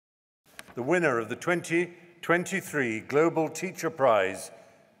The winner of the 2023 Global Teacher Prize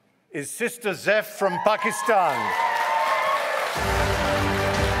is Sister Zeph from Pakistan.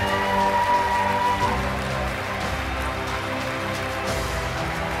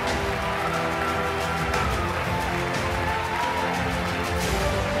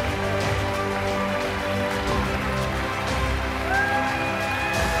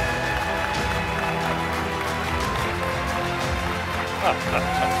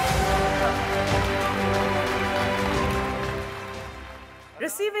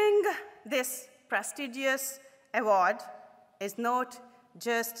 Receiving this prestigious award is not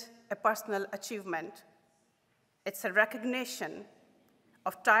just a personal achievement. It's a recognition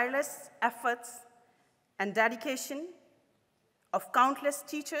of tireless efforts and dedication of countless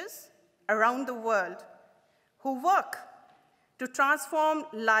teachers around the world who work to transform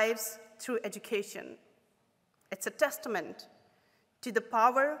lives through education. It's a testament to the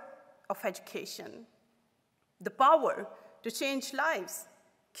power of education, the power to change lives,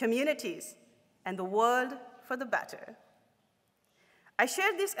 communities, and the world for the better. I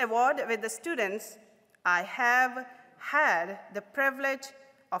share this award with the students I have had the privilege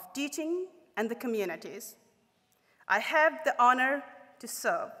of teaching and the communities I have the honor to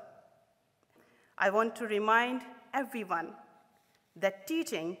serve. I want to remind everyone that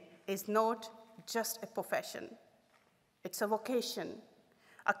teaching is not just a profession. It's a vocation,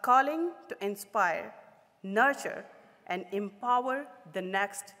 a calling to inspire, nurture, and empower the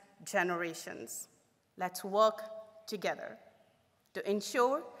next generations. Let's work together to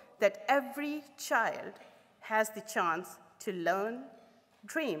ensure that every child has the chance to learn,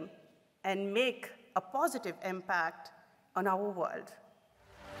 dream, and make a positive impact on our world.